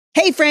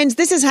Hey friends,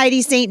 this is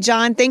Heidi St.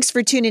 John. Thanks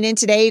for tuning in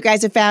today. You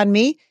guys have found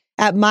me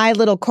at my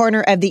little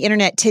corner of the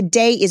internet.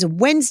 Today is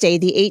Wednesday,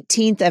 the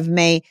 18th of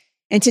May.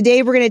 And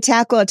today we're going to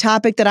tackle a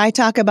topic that I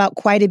talk about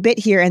quite a bit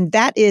here, and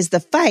that is the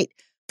fight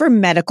for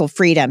medical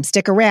freedom.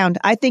 Stick around.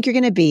 I think you're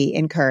going to be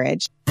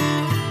encouraged.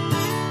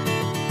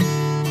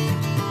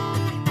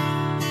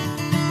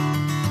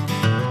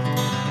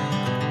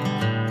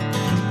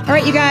 All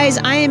right, you guys,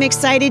 I am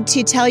excited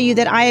to tell you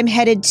that I am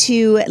headed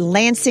to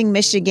Lansing,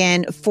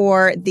 Michigan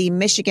for the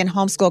Michigan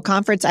Homeschool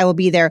Conference. I will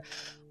be there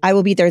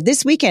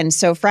this weekend.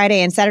 So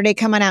Friday and Saturday,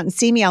 come on out and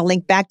see me. I'll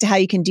link back to how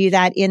you can do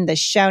that in the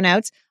show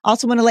notes.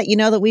 Also want to let you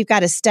know that we've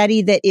got a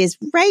study that is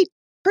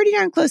pretty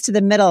darn close to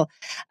the middle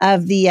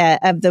of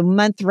the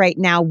month right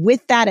now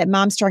with that at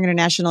Mom Strong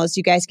International. So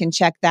you guys can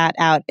check that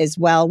out as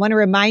well. I want to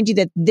remind you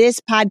that this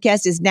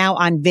podcast is now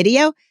on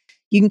video.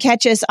 You can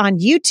catch us on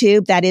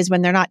YouTube. That is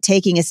when they're not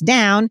taking us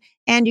down.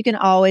 And you can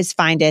always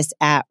find us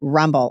at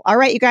Rumble. All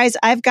right, you guys,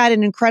 I've got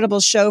an incredible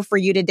show for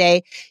you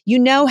today. You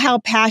know how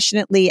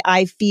passionately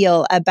I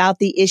feel about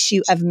the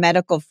issue of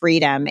medical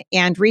freedom.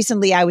 And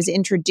recently I was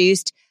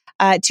introduced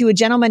to a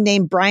gentleman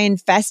named Brian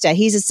Festa.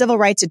 He's a civil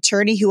rights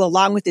attorney who,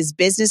 along with his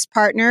business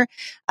partner,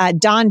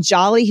 Don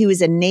Jolly, who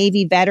is a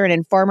Navy veteran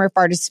and former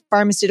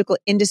pharmaceutical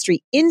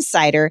industry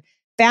insider,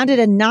 founded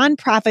a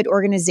nonprofit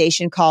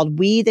organization called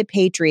We the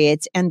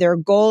Patriots, and their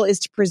goal is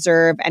to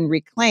preserve and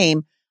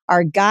reclaim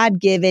our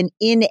God-given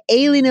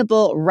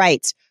inalienable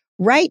rights.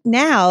 Right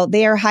now,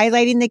 they are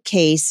highlighting the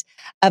case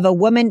of a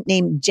woman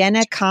named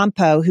Jenna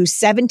Campo, whose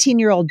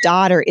 17-year-old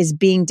daughter is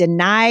being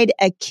denied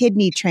a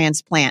kidney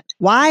transplant.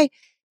 Why?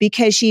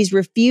 Because she's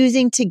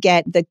refusing to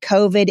get the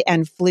COVID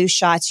and flu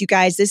shots. You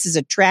guys, this is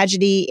a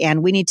tragedy,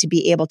 and we need to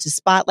be able to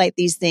spotlight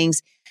these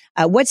things.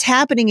 What's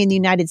happening in the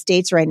United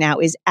States right now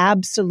is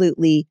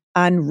absolutely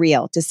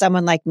unreal to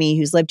someone like me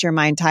who's lived here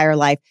my entire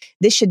life.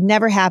 This should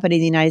never happen in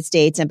the United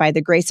States. And by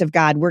the grace of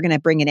God, we're going to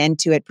bring an end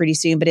to it pretty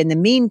soon. But in the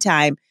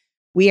meantime,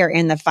 we are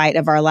in the fight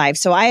of our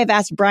lives. So I have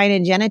asked Brian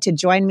and Jenna to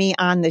join me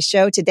on the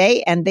show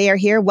today, and they are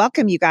here.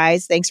 Welcome, you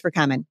guys. Thanks for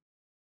coming.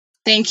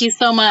 Thank you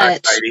so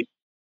much. Hi, Heidi.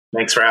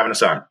 Thanks for having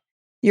us on.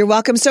 You're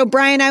welcome. So,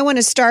 Brian, I want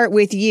to start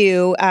with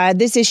you.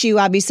 This issue,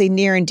 obviously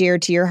near and dear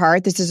to your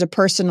heart. This is a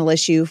personal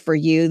issue for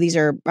you. These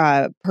are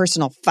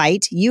personal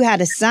fight. You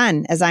had a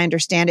son, as I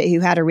understand it,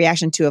 who had a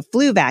reaction to a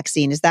flu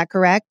vaccine. Is that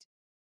correct?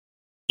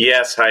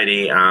 Yes,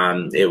 Heidi.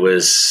 It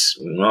was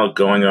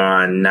going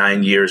on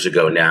 9 years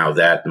ago now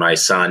that my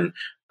son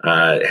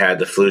had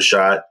the flu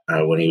shot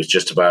when he was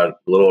just about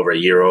a little over a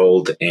year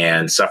old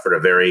and suffered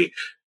a very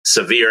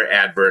severe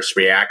adverse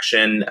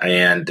reaction.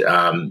 And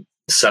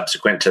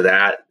subsequent to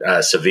that,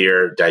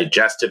 severe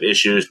digestive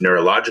issues,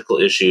 neurological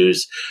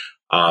issues,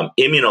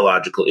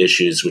 immunological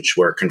issues, which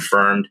were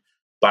confirmed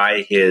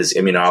by his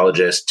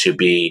immunologist to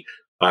be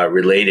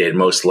related,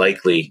 most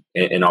likely,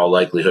 in all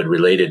likelihood,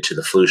 related to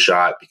the flu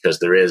shot, because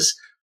there is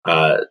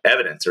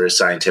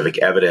scientific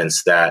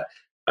evidence that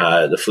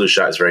the flu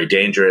shot is very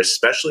dangerous,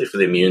 especially for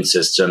the immune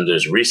system.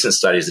 There's recent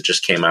studies that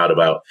just came out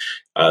about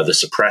the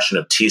suppression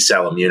of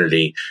T-cell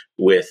immunity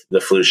with the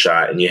flu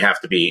shot, and you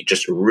have to be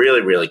just really,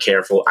 really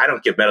careful. I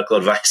don't give medical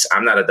advice.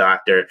 I'm not a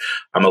doctor.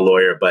 I'm a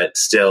lawyer, but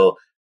still,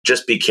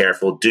 just be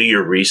careful. Do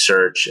your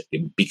research.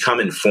 Become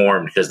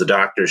informed, because the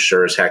doctors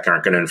sure as heck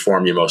aren't going to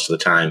inform you most of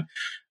the time.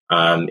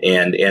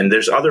 And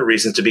there's other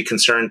reasons to be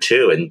concerned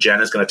too. And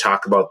Jenna's going to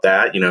talk about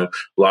that. You know,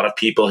 a lot of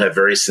people have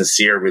very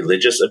sincere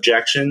religious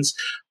objections.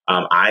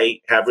 I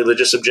have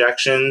religious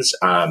objections.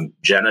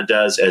 Jenna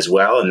does as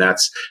well. And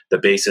that's the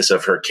basis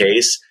of her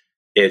case.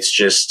 It's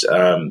just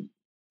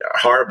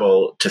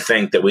horrible to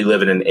think that we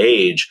live in an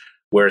age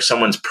where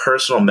someone's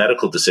personal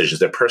medical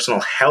decisions, their personal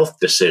health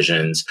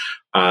decisions,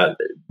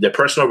 their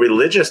personal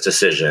religious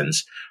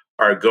decisions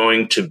are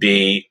going to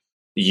be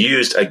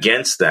used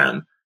against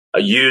them,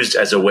 used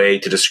as a way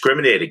to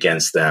discriminate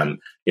against them.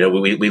 You know,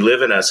 we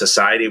live in a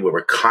society where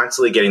we're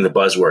constantly getting the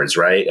buzzwords,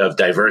 right, of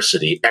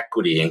diversity,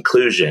 equity,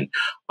 inclusion.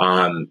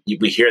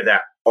 We hear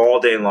that all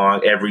day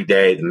long, every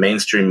day, the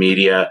mainstream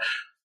media,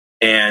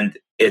 and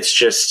it's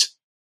just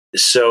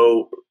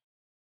so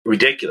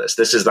ridiculous.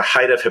 This is the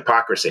height of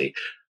hypocrisy,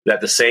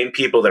 that the same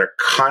people that are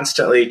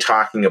constantly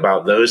talking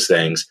about those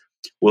things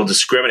will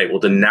discriminate, will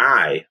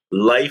deny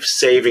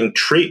life-saving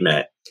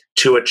treatment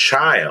to a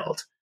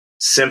child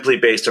simply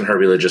based on her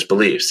religious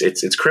beliefs.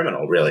 It's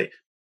criminal, really.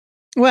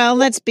 Well,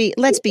 let's be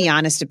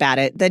honest about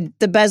it. The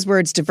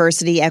buzzwords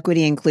diversity,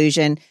 equity,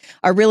 inclusion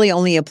are really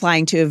only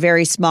applying to a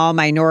very small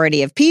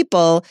minority of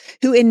people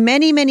who in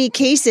many, many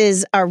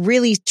cases are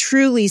really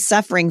truly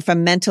suffering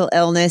from mental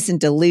illness and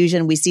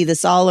delusion. We see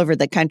this all over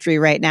the country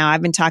right now.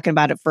 I've been talking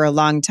about it for a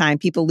long time.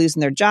 People losing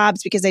their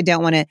jobs because they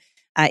don't want to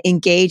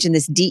engage in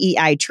this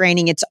DEI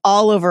training. It's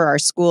all over our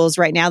schools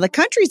right now. The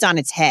country's on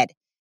its head.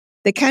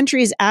 The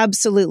country is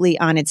absolutely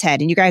on its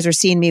head. And you guys are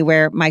seeing me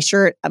wear my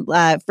shirt.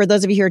 For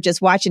those of you who are just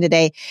watching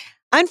today,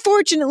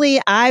 Unfortunately,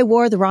 I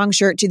wore the wrong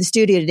shirt to the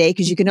studio today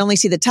because you can only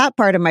see the top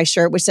part of my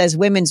shirt, which says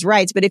women's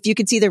rights. But if you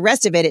could see the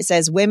rest of it, it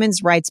says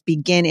women's rights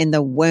begin in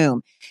the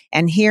womb.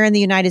 And here in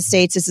the United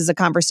States, this is a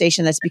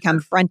conversation that's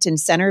become front and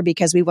center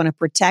because we want to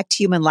protect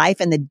human life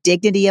and the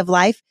dignity of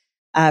life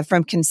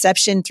from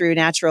conception through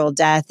natural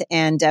death.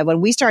 And when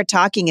we start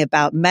talking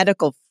about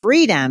medical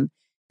freedom,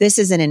 this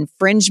is an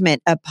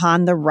infringement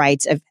upon the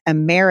rights of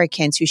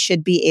Americans who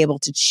should be able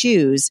to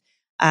choose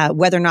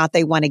whether or not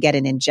they want to get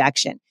an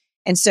injection.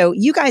 And so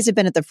you guys have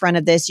been at the front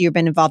of this. You've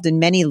been involved in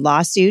many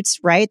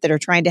lawsuits, right, that are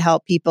trying to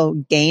help people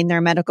gain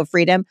their medical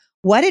freedom.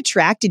 What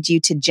attracted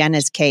you to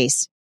Jenna's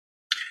case?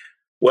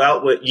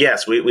 Well,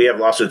 yes, we have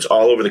lawsuits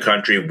all over the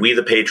country.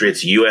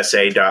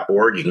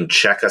 WeThePatriotsUSA.org. You can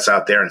check us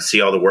out there and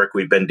see all the work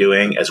we've been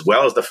doing, as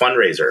well as the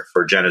fundraiser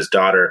for Jenna's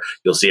daughter.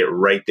 You'll see it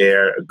right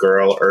there. A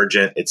girl,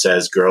 urgent. It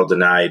says girl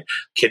denied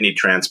kidney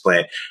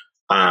transplant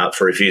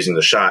for refusing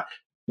the shot.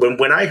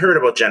 When I heard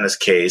about Jenna's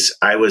case,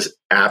 I was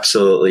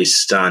absolutely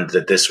stunned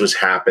that this was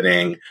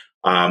happening.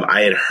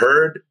 I had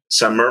heard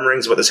some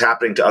murmurings about this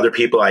happening to other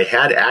people. I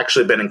had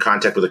actually been in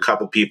contact with a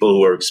couple people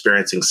who were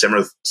experiencing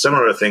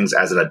similar things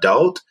as an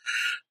adult.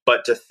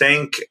 But to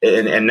think,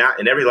 and not,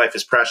 and every life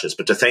is precious,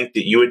 but to think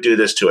that you would do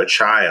this to a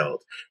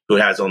child who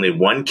has only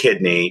one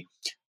kidney,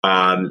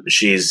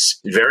 she's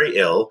very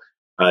ill.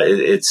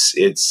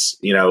 It's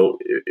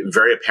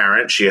very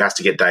apparent. She has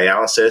to get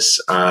dialysis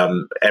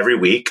every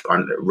week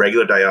on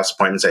regular dialysis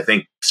appointments. I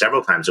think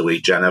several times a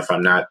week, Jenna, if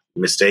I'm not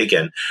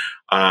mistaken.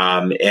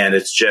 And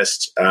it's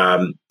just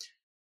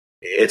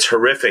it's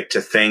horrific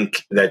to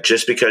think that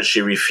just because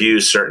she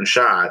refused certain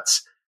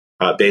shots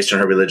based on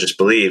her religious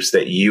beliefs,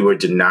 that you would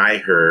deny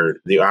her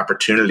the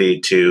opportunity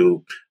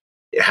to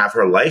have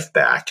her life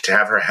back, to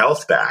have her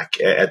health back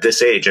at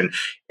this age. And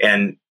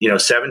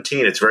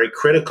 17, it's very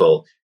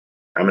critical.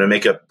 I'm going to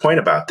make a point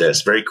about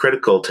this. Very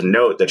critical to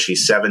note that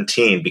she's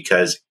 17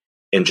 because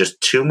in just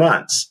 2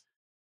 months,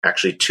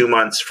 actually 2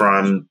 months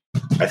from,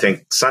 I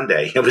think,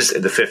 Sunday, it was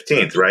the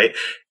 15th, right?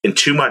 In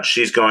 2 months,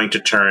 she's going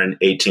to turn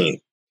 18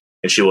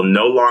 and she will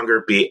no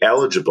longer be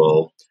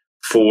eligible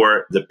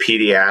for the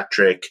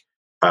pediatric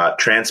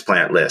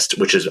transplant list,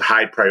 which is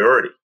high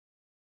priority.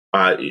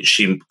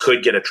 She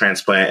could get a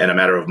transplant in a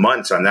matter of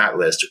months on that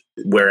list,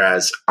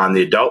 whereas on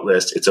the adult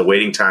list, it's a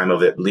waiting time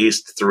of at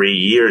least 3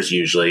 years,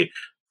 usually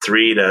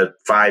 3 to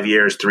 5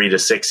 years, 3 to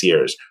 6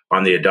 years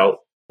on the adult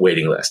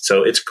waiting list.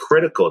 So it's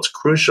critical, it's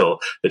crucial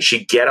that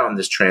she get on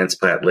this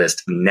transplant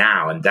list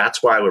now. And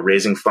that's why we're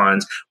raising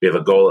funds. We have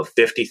a goal of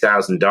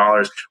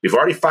 $50,000. We've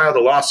already filed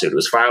a lawsuit. It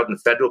was filed in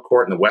federal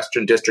court in the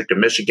Western District of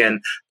Michigan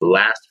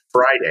last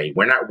Friday.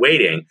 We're not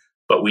waiting,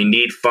 but we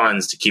need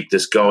funds to keep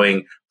this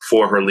going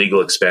for her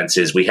legal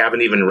expenses. We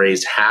haven't even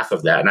raised half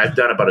of that. And I've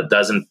done about a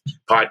dozen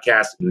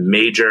podcasts,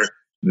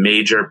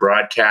 major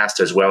broadcasts,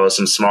 as well as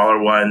some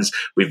smaller ones.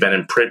 We've been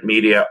in print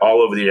media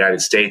all over the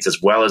United States, as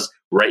well as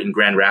right in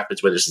Grand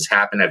Rapids where this has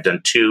happened. I've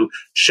done 2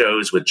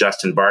 shows with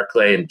Justin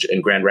Barclay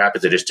in Grand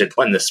Rapids. I just did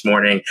one this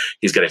morning.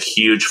 He's got a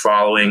huge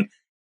following.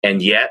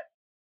 And yet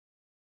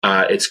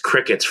it's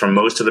crickets from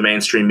most of the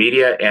mainstream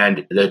media,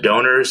 and the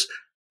donors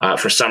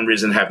for some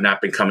reason have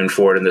not been coming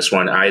forward in this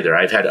one either.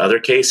 I've had other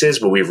cases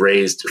where we've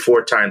raised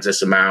 4 times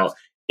this amount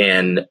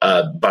in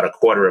about a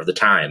quarter of the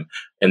time,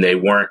 and they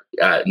weren't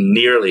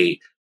nearly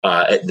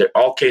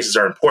all cases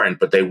are important,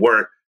 but they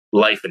weren't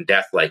life and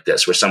death like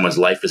this, where someone's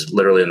life is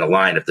literally in the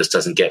line if this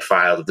doesn't get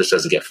filed, if this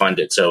doesn't get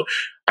funded. So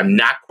I'm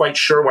not quite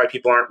sure why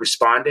people aren't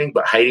responding,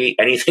 but Heidi,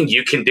 anything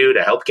you can do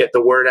to help get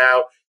the word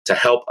out, to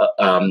help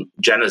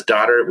Jenna's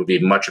daughter would be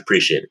much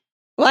appreciated.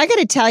 Well, I got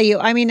to tell you,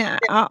 I mean,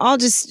 I'll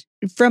just,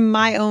 from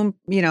my own,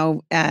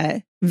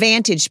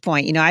 vantage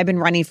point, I've been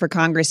running for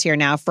Congress here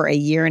now for a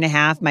year and a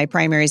half. My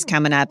primary is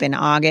coming up in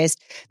August.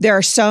 There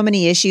are so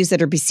many issues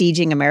that are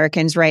besieging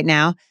Americans right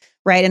now.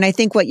 Right. And I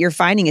think what you're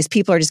finding is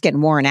people are just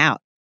getting worn out.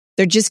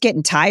 They're just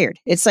getting tired.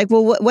 It's like,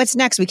 well, what's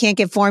next? We can't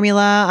get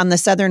formula on the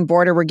southern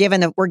border. We're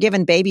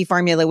giving baby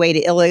formula away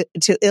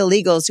to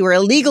illegals who are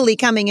illegally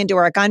coming into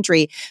our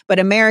country, but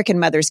American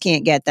mothers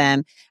can't get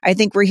them. I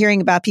think we're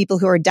hearing about people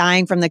who are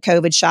dying from the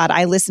COVID shot.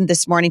 I listened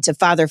this morning to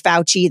Father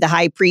Fauci, the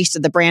high priest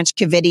of the Branch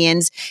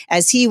Covidians,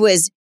 as he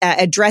was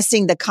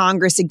addressing the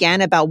Congress again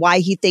about why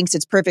he thinks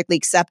it's perfectly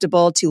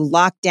acceptable to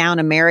lock down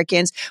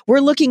Americans. We're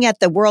looking at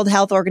the World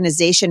Health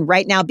Organization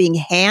right now being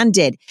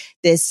handed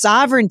the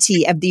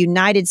sovereignty of the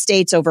United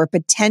States over a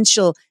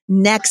potential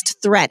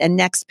next threat, a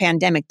next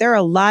pandemic. There are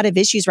a lot of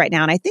issues right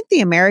now, and I think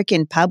the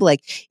American public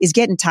is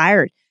getting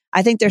tired.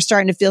 I think they're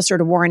starting to feel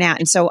sort of worn out.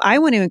 And so I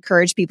want to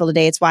encourage people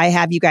today. It's why I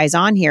have you guys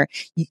on here.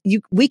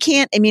 We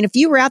can't, if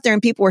you were out there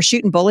and people were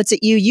shooting bullets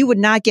at you, you would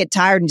not get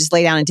tired and just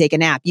lay down and take a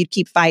nap. You'd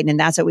keep fighting. And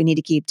that's what we need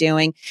to keep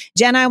doing.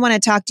 Jenna, I want to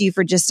talk to you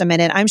for just a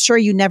minute. I'm sure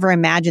you never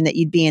imagined that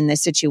you'd be in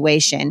this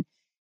situation.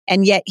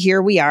 And yet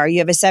here we are. You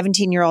have a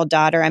 17-year-old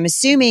daughter. I'm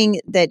assuming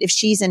that if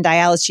she's in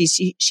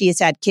dialysis, she has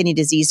had kidney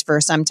disease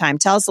for some time.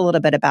 Tell us a little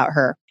bit about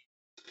her.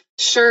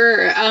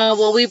 Sure.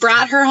 Well, we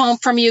brought her home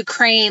from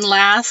Ukraine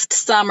last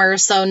summer,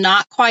 so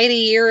not quite a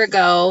year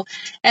ago.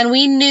 And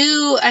we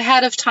knew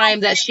ahead of time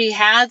that she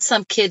had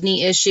some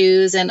kidney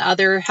issues and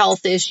other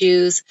health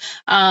issues.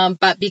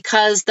 But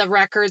because the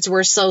records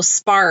were so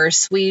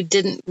sparse, we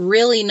didn't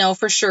really know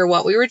for sure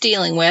what we were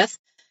dealing with.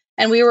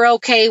 And we were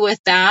okay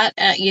with that.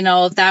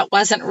 That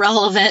wasn't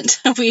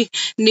relevant. We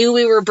knew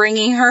we were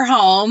bringing her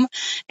home.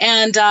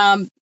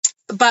 And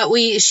but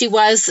she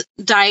was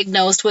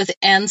diagnosed with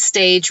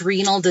end-stage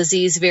renal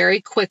disease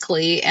very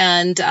quickly.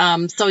 And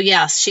so,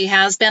 yes, she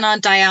has been on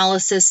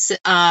dialysis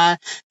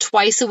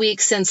twice a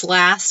week since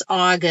last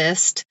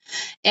August.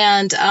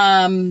 And,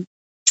 the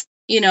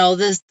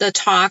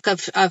talk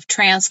of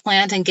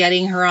transplant and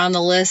getting her on the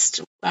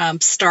list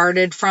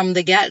started from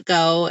the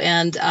get-go.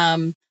 And,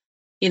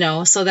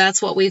 so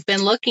that's what we've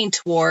been looking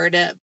toward.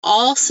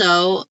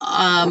 Also,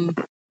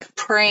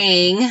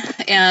 praying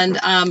and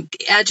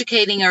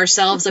educating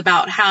ourselves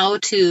about how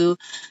to,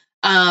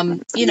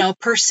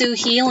 pursue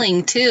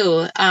healing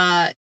too,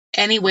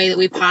 any way that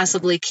we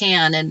possibly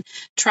can, and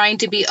trying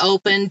to be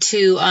open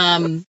to,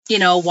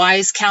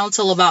 wise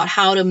counsel about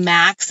how to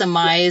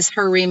maximize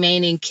her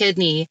remaining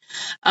kidney.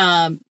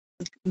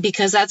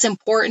 Because that's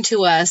important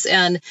to us,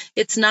 and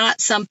it's not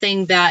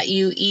something that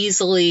you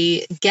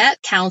easily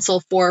get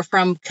counsel for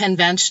from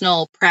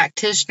conventional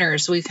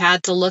practitioners. We've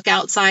had to look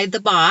outside the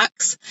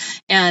box,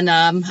 and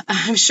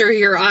I'm sure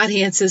your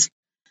audience is,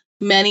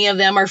 many of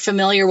them are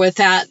familiar with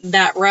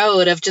that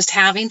road of just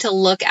having to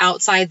look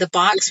outside the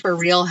box for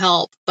real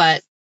help.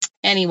 But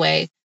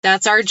anyway,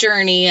 that's our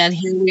journey, and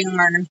here we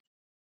are.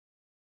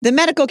 The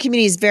medical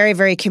community is very,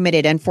 very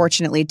committed,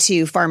 unfortunately,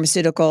 to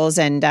pharmaceuticals.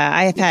 And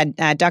I have had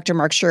Dr.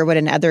 Mark Sherwood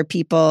and other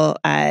people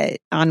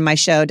on my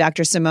show,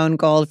 Dr. Simone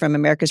Gold from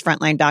America's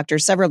Frontline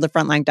Doctors. Several of the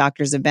frontline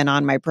doctors have been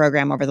on my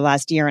program over the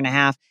last year and a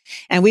half.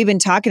 And we've been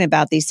talking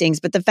about these things.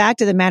 But the fact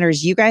of the matter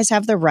is, you guys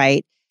have the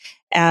right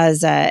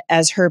as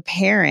her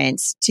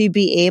parents to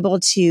be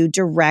able to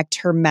direct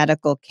her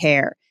medical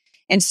care.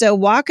 And so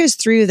walk us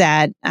through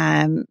that.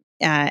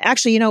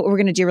 Actually, you know what we're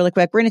going to do really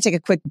quick? We're going to take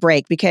a quick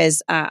break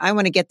because I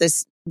want to get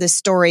this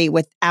story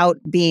without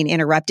being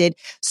interrupted.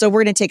 So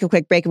we're going to take a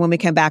quick break. And when we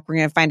come back, we're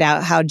going to find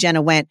out how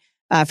Jenna went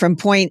from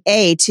point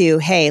A to,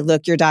 hey,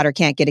 look, your daughter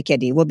can't get a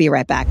kidney. We'll be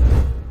right back.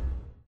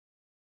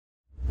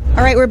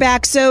 All right, we're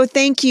back. So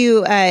thank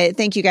you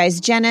guys.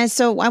 Jenna,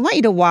 so I want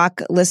you to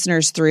walk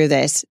listeners through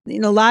this. A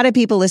lot of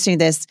people listening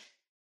to this,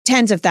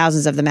 tens of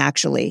thousands of them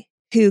actually,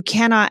 who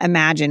cannot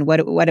imagine what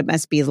it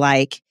must be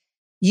like.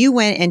 You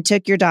went and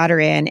took your daughter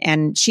in,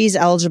 and she's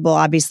eligible,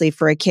 obviously,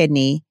 for a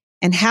kidney.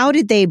 And how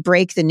did they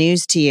break the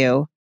news to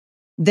you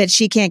that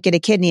she can't get a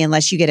kidney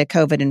unless you get a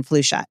COVID and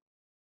flu shot?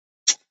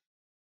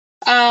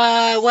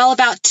 Well,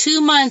 about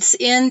 2 months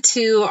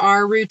into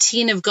our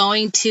routine of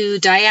going to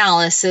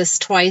dialysis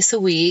twice a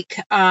week,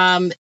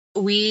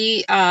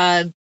 we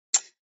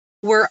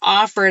were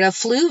offered a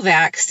flu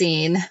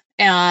vaccine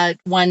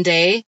one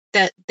day.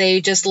 That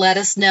they just let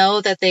us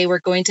know that they were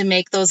going to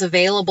make those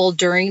available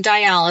during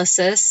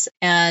dialysis.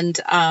 And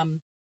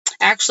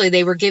actually,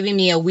 they were giving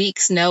me a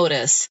week's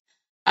notice.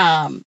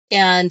 And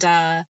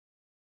I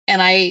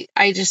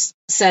just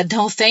said,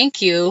 no,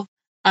 thank you.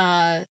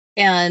 And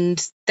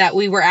that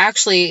we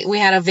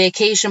had a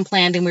vacation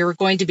planned and we were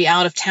going to be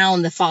out of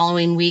town the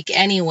following week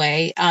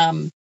anyway.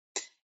 And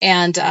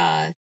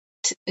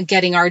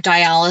getting our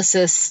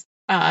dialysis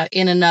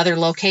in another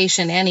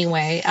location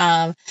anyway.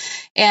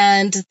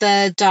 And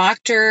the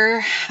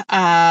doctor,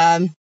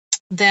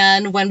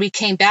 then when we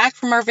came back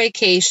from our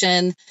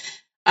vacation,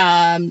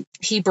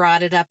 he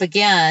brought it up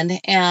again.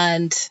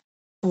 And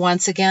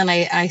once again,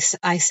 I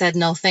said,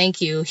 no,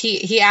 thank you.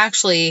 He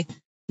actually,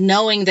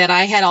 knowing that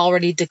I had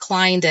already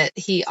declined it,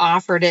 he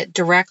offered it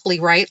directly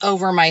right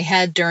over my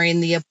head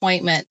during the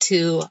appointment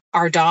to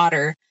our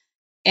daughter.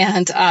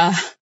 And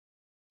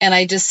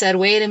I just said,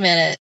 wait a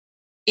minute.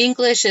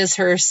 English is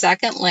her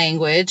second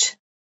language.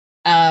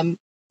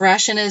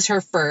 Russian is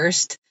her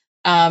first.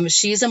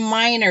 She's a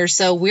minor,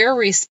 so we're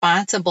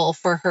responsible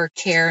for her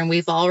care, and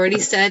we've already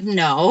said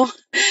no.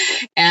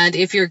 And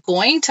if you're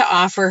going to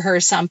offer her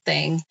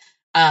something,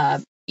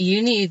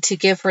 you need to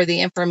give her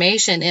the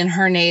information in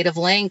her native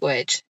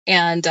language.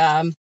 And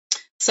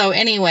so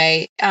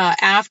anyway,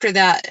 after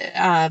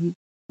that,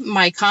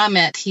 my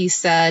comment, he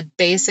said,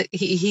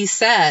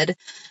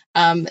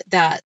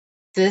 that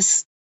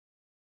this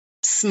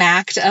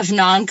smacked of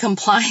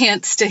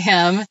non-compliance to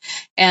him,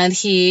 and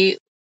he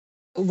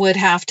would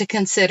have to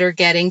consider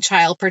getting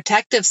Child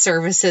Protective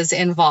Services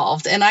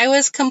involved. And I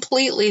was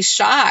completely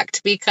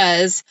shocked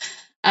because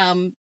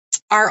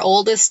our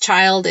oldest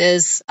child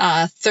is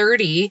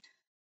 30,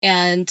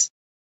 and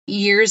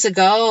years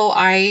ago,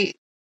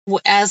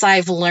 as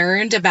I've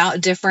learned about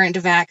different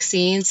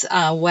vaccines,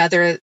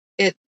 whether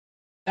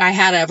I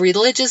had a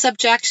religious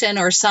objection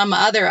or some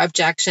other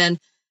objection,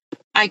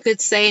 I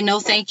could say no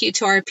thank you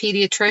to our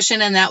pediatrician,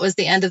 and that was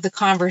the end of the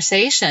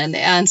conversation.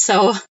 And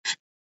so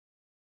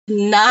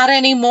Not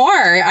anymore.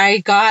 I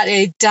got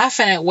a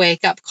definite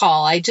wake up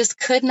call. I just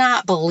could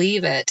not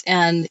believe it.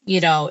 And,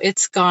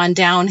 it's gone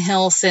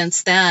downhill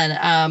since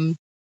then.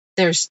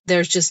 There's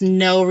just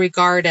no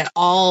regard at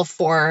all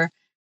for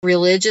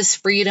religious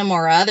freedom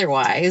or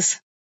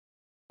otherwise.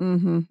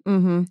 Mm-hmm,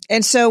 mm-hmm.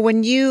 And so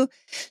when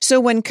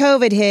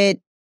COVID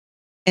hit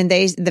and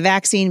the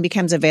vaccine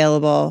becomes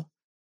available,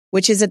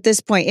 which is at this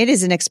point, it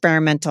is an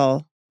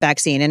experimental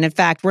vaccine. And in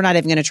fact, we're not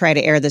even going to try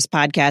to air this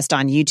podcast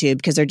on YouTube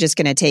because they're just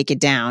going to take it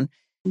down.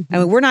 Mm-hmm. I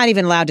mean, we're not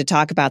even allowed to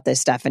talk about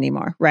this stuff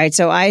anymore, right?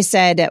 So I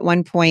said at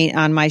one point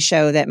on my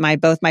show that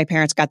both my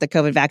parents got the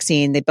COVID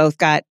vaccine. They both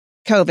got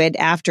COVID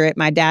after it.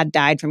 My dad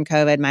died from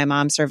COVID. My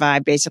mom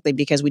survived basically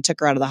because we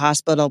took her out of the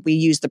hospital. We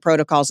used the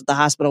protocols that the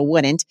hospital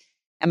wouldn't.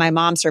 And my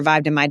mom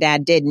survived and my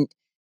dad didn't.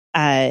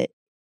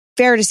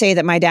 Fair to say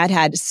that my dad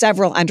had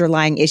several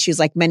underlying issues,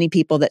 like many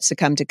people that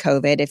succumbed to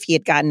COVID. If he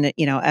had gotten,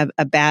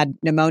 a bad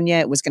pneumonia,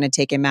 it was going to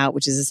take him out,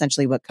 which is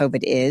essentially what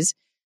COVID is.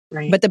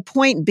 Right. But the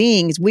point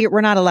being is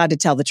we're not allowed to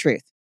tell the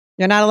truth.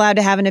 You're not allowed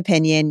to have an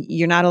opinion.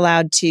 You're not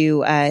allowed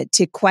to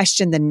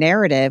question the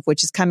narrative,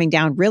 which is coming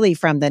down really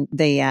from the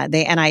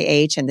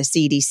NIH and the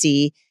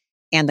CDC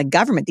and the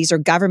government. These are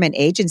government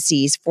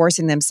agencies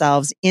forcing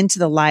themselves into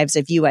the lives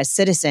of U.S.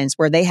 citizens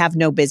where they have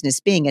no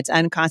business being. It's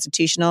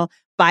unconstitutional.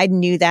 Biden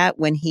knew that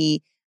when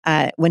he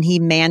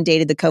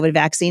mandated the COVID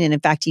vaccine. And in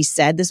fact, he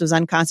said this was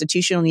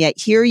unconstitutional. And yet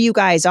here you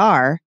guys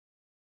are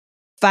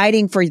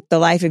fighting for the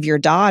life of your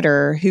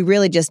daughter who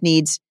really just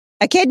needs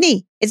a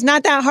kidney. It's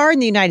not that hard in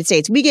the United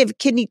States. We give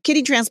kidney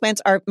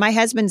transplants. My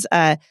husband's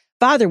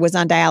father was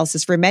on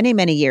dialysis for many,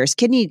 many years.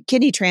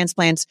 Kidney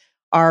transplants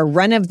are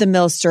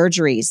run-of-the-mill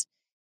surgeries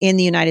in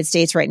the United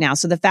States right now.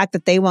 So the fact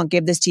that they won't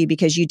give this to you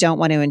because you don't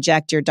want to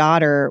inject your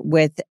daughter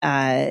with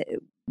a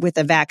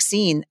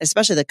vaccine,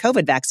 especially the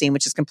COVID vaccine,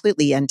 which is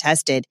completely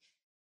untested,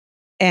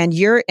 and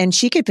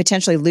she could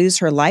potentially lose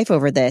her life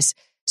over this.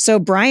 So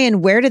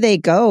Brian, where do they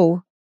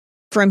go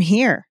from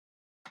here?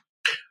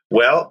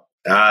 Well,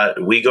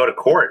 we go to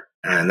court,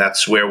 and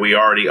that's where we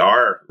already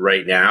are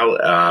right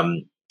now.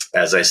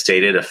 As I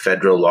stated, a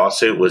federal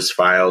lawsuit was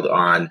filed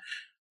on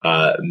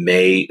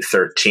May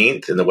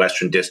 13th in the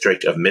Western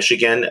District of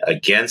Michigan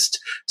against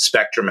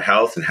Spectrum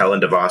Health and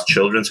Helen DeVos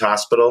Children's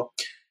Hospital.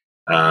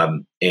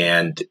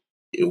 And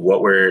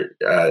what we're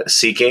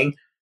seeking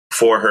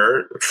for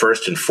her,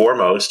 first and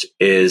foremost,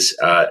 is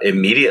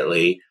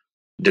immediately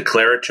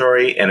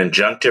declaratory and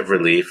injunctive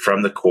relief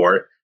from the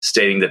court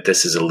stating that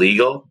this is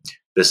illegal.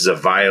 This is a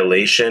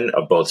violation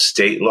of both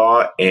state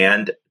law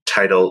and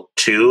Title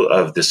II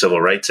of the Civil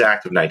Rights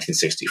Act of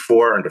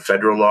 1964 under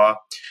federal law,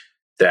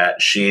 that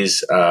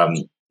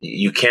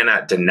you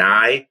cannot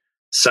deny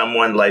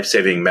someone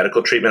life-saving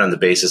medical treatment on the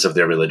basis of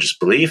their religious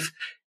belief,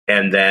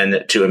 and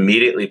then to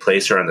immediately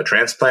place her on the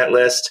transplant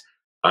list,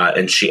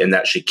 and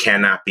that she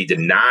cannot be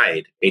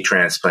denied a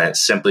transplant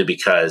simply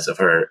because of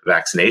her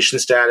vaccination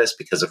status,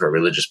 because of her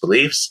religious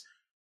beliefs.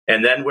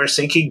 And then we're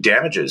seeking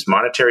damages,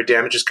 monetary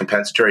damages,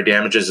 compensatory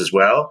damages as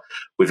well.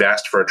 We've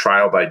asked for a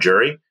trial by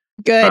jury.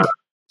 Good.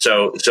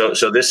 So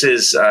this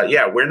is,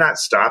 we're not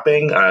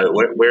stopping.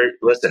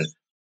 Listen,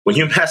 when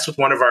you mess with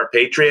one of our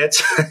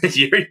patriots,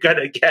 you're going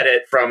to get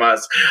it from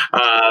us,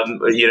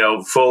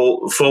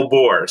 full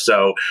bore.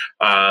 So,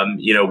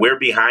 we're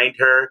behind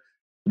her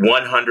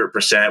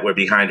 100%. We're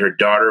behind her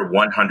daughter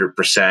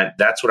 100%.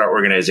 That's what our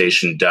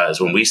organization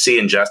does. When we see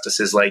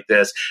injustices like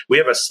this, we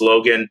have a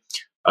slogan,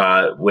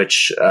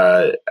 which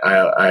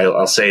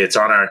I'll say it's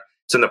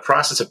in the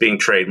process of being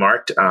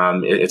trademarked.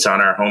 It's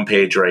on our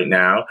homepage right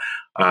now.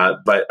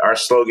 But our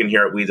slogan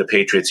here at We the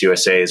Patriots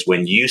USA is,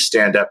 when you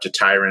stand up to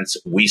tyrants,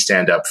 we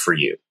stand up for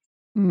you.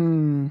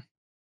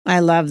 I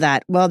love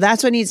that. Well,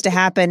 that's what needs to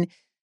happen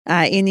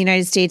in the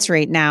United States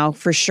right now,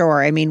 for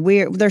sure. I mean,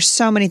 there's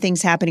so many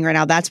things happening right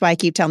now. That's why I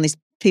keep telling these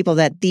people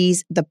that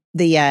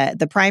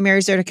the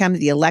primaries are to come,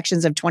 the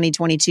elections of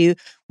 2022.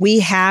 We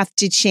have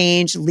to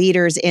change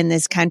leaders in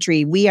this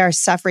country. We are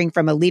suffering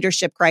from a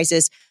leadership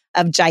crisis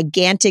of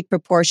gigantic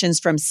proportions,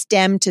 from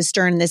stem to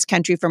stern in this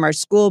country, from our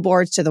school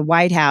boards to the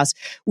White House.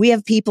 We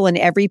have people in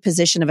every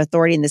position of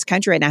authority in this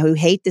country right now who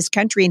hate this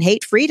country and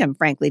hate freedom,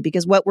 frankly,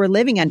 because what we're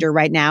living under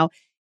right now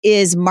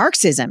is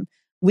Marxism.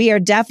 We are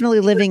definitely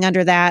living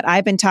under that.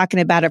 I've been talking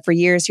about it for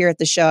years here at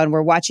the show, and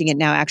we're watching it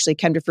now actually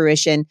come to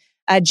fruition.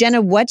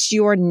 Jenna, what's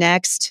your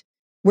next?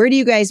 Where do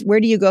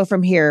you go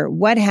from here?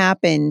 What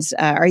happens?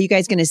 Are you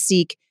guys going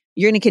to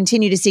you're going to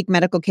continue to seek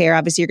medical care?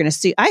 Obviously, you're going to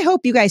sue. I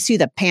hope you guys sue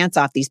the pants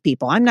off these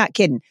people. I'm not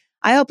kidding.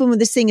 I hope when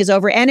this thing is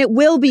over, and it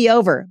will be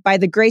over by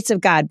the grace of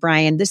God,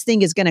 Brian, this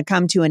thing is going to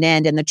come to an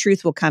end and the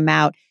truth will come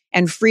out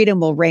and freedom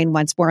will reign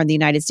once more in the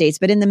United States.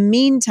 But in the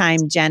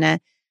meantime,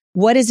 Jenna,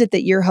 what is it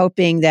that you're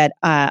hoping that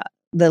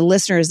the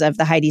listeners of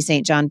the Heidi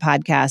St. John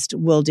podcast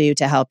will do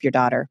to help your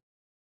daughter?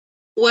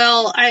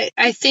 Well,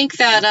 I think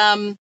that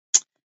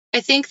I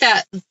think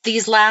that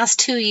these last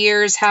 2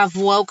 years have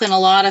woken a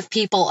lot of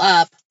people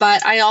up,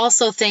 but I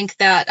also think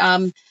that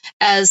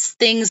as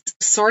things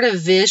sort of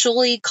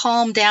visually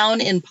calm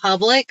down in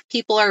public,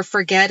 people are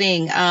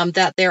forgetting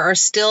that there are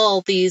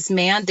still these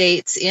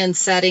mandates in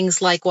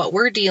settings like what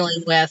we're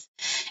dealing with,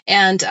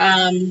 and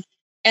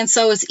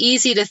so it's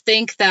easy to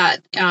think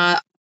that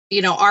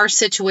our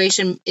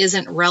situation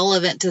isn't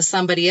relevant to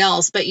somebody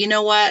else, but you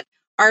know what?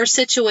 Our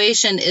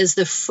situation is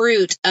the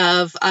fruit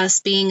of us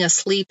being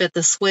asleep at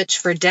the switch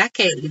for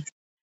decades,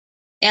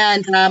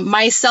 and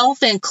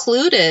myself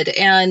included.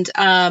 And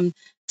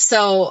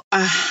so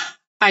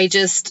I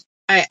just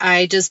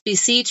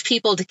beseech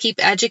people to keep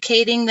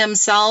educating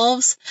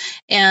themselves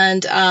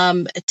and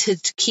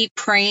to keep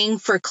praying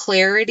for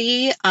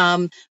clarity,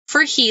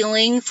 for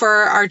healing for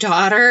our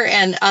daughter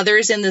and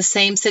others in the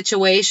same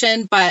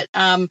situation. But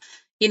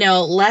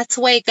let's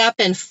wake up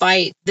and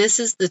fight. This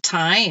is the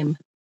time.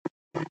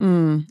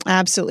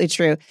 Absolutely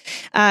true.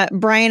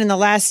 Brian, in the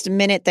last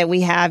minute that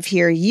we have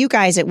here, you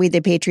guys at We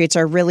the Patriots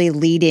are really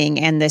leading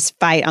in this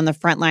fight on the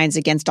front lines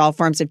against all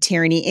forms of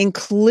tyranny,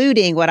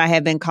 including what I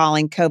have been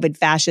calling COVID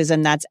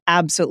fascism. That's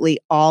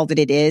absolutely all that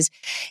it is.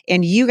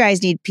 And you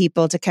guys need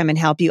people to come and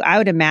help you. I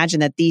would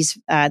imagine that these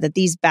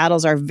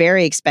battles are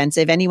very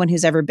expensive. Anyone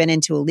who's ever been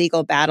into a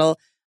legal battle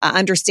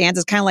understands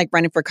it's kind of like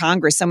running for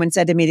Congress. Someone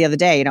said to me the other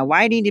day,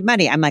 why do you need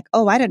money? I'm like,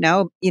 oh, I don't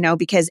know,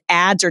 because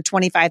ads are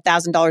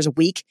 $25,000 a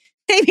week.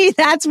 Maybe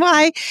that's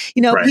why,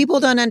 Right. People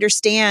don't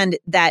understand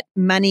that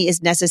money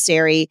is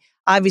necessary.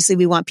 Obviously,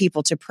 we want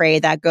people to pray.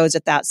 That goes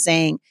without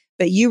saying.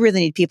 But you really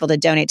need people to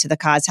donate to the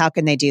cause. How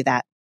can they do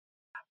that?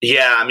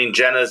 Yeah, I mean,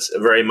 Jenna's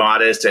very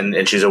modest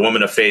and she's a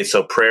woman of faith.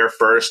 So prayer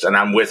first, and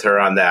I'm with her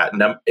on that.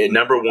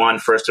 Number one,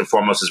 first and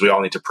foremost, is we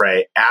all need to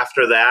pray.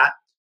 After that,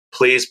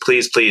 please,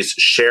 please, please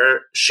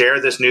share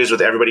this news with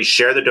everybody.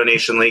 Share the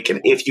donation link. And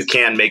if you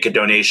can, make a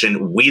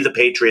donation.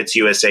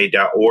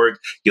 WeThePatriotsUSA.org.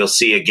 You'll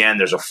see, again,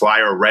 there's a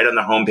flyer right on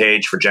the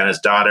homepage for Jenna's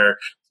daughter,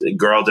 the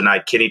girl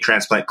denied kidney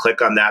transplant.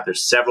 Click on that.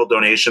 There's several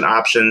donation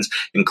options,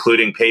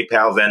 including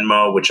PayPal,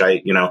 Venmo, which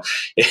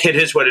it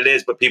is what it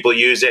is, but people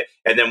use it.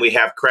 And then we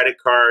have credit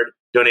card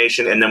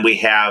donation. And then we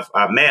have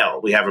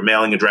mail. We have a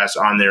mailing address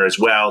on there as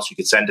well. So you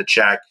can send a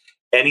check.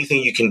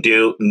 Anything you can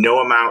do,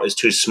 no amount is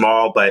too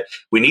small, but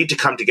we need to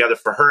come together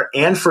for her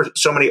and for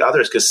so many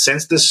others, because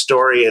since this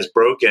story has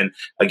broken,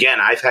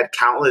 again, I've had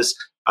countless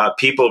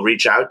people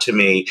reach out to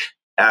me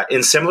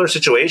in similar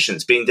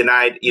situations, being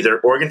denied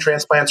either organ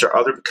transplants or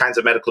other kinds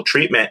of medical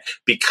treatment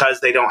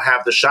because they don't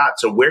have the shot.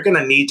 So we're going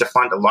to need to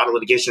fund a lot of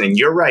litigation. And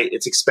you're right,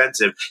 it's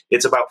expensive.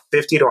 It's about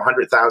 $50,000 to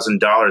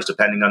 $100,000,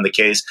 depending on the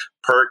case,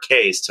 per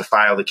case to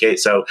file the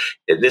case. So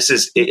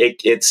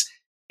it's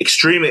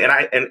extremely,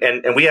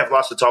 and we have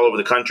lawsuits all over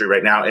the country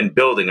right now and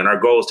building, and our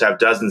goal is to have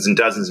dozens and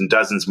dozens and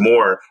dozens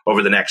more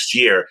over the next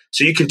year.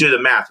 So you can do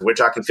the math. We're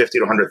talking $50,000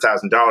 to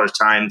 $100,000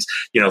 times,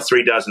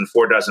 3 dozen,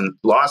 4 dozen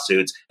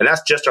lawsuits, and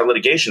that's just our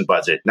litigation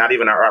budget. Not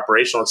even our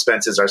operational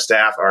expenses, our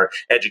staff, our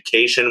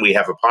education. We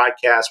have a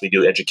podcast. We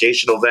do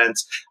educational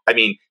events. I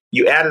mean,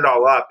 you add it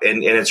all up,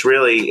 and it's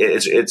really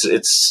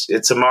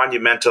it's a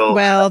monumental.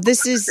 Well,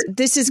 this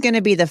is going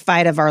to be the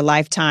fight of our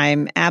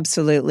lifetime,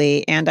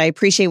 absolutely. And I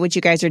appreciate what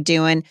you guys are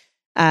doing,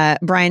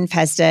 Brian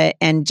Pesta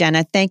and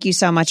Jenna. Thank you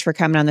so much for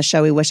coming on the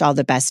show. We wish all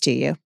the best to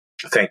you.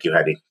 Thank you,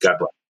 Heidi. God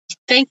bless.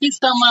 Thank you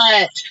so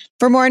much.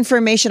 For more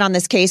information on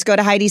this case, go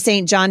to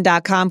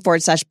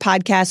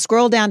HeidiSt.John.com/podcast.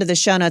 Scroll down to the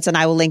show notes and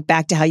I will link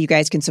back to how you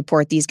guys can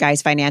support these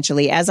guys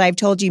financially. As I've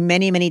told you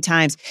many, many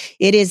times,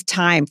 it is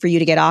time for you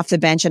to get off the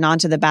bench and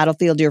onto the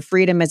battlefield. Your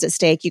freedom is at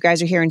stake. You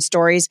guys are hearing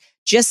stories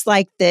just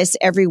like this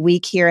every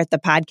week here at the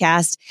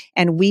podcast,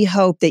 and we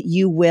hope that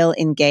you will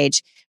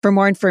engage. For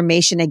more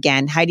information,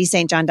 again,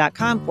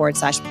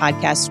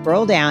 HeidiSt.John.com/podcast.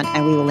 Scroll down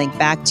and we will link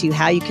back to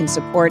how you can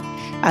support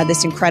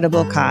this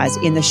incredible cause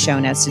in the show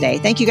notes today.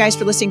 Thank you guys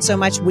for listening so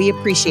much. We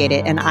appreciate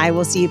it. And I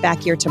will see you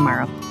back here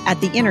tomorrow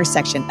at the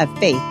intersection of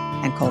faith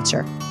and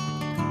culture.